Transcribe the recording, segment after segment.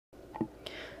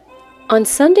On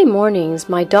Sunday mornings,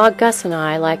 my dog Gus and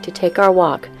I like to take our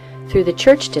walk through the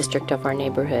church district of our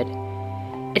neighborhood.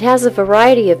 It has a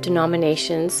variety of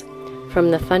denominations,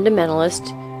 from the fundamentalist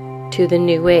to the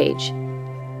New Age.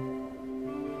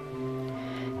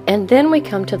 And then we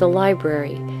come to the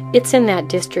library. It's in that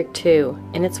district too,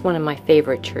 and it's one of my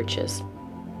favorite churches.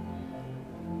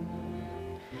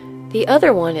 The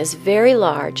other one is very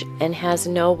large and has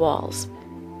no walls.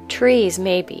 Trees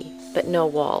maybe, but no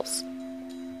walls.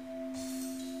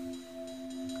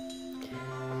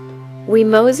 We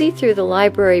mosey through the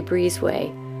library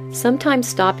breezeway, sometimes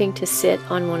stopping to sit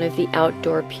on one of the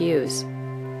outdoor pews.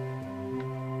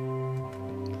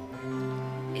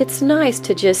 It's nice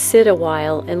to just sit a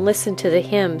while and listen to the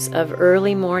hymns of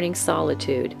early morning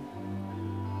solitude.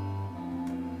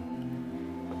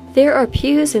 There are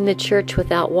pews in the church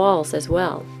without walls as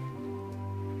well.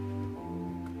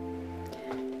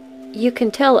 You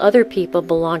can tell other people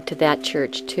belong to that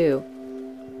church too.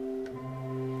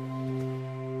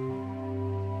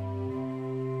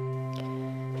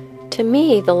 To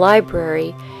me, the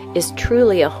library is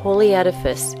truly a holy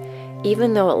edifice,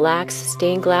 even though it lacks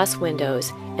stained glass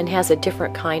windows and has a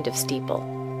different kind of steeple.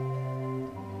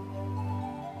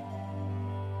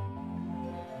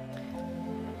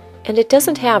 And it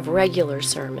doesn't have regular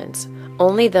sermons,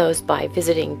 only those by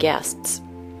visiting guests.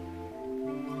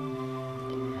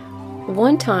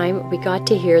 One time we got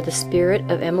to hear the spirit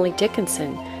of Emily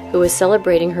Dickinson, who was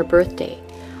celebrating her birthday.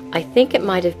 I think it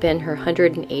might have been her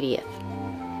 180th.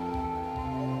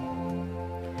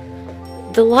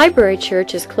 The library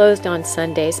church is closed on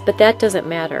Sundays, but that doesn't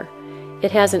matter.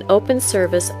 It has an open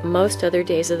service most other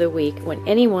days of the week when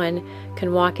anyone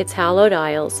can walk its hallowed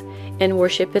aisles and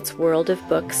worship its world of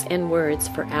books and words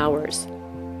for hours.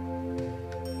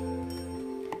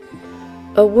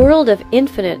 A world of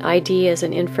infinite ideas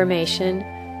and information,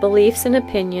 beliefs and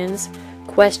opinions,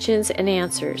 questions and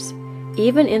answers,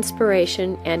 even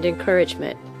inspiration and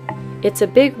encouragement. It's a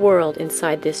big world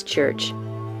inside this church.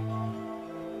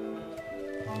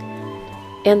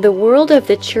 And the world of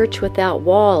the church without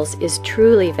walls is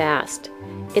truly vast.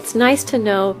 It's nice to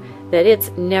know that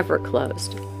it's never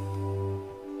closed.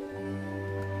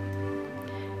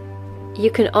 You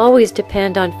can always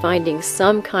depend on finding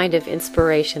some kind of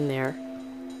inspiration there.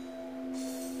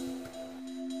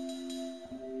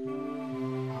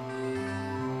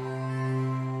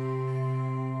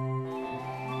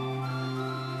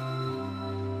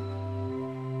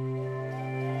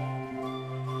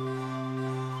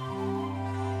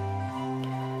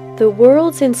 The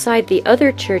worlds inside the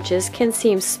other churches can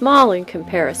seem small in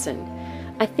comparison.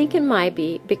 I think it might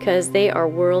be because they are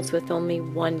worlds with only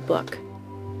one book.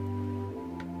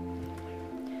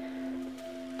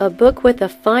 A book with a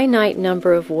finite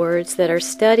number of words that are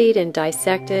studied and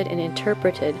dissected and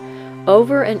interpreted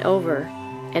over and over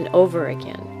and over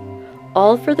again,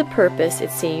 all for the purpose,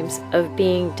 it seems, of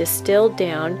being distilled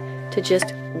down to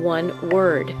just one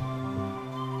word.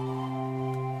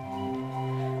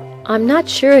 I'm not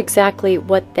sure exactly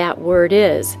what that word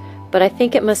is, but I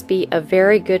think it must be a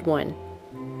very good one.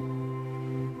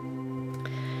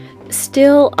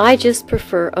 Still, I just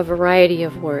prefer a variety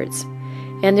of words,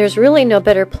 and there's really no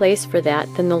better place for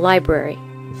that than the library.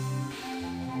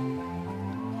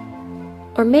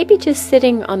 Or maybe just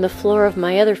sitting on the floor of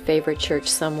my other favorite church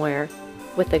somewhere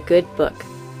with a good book.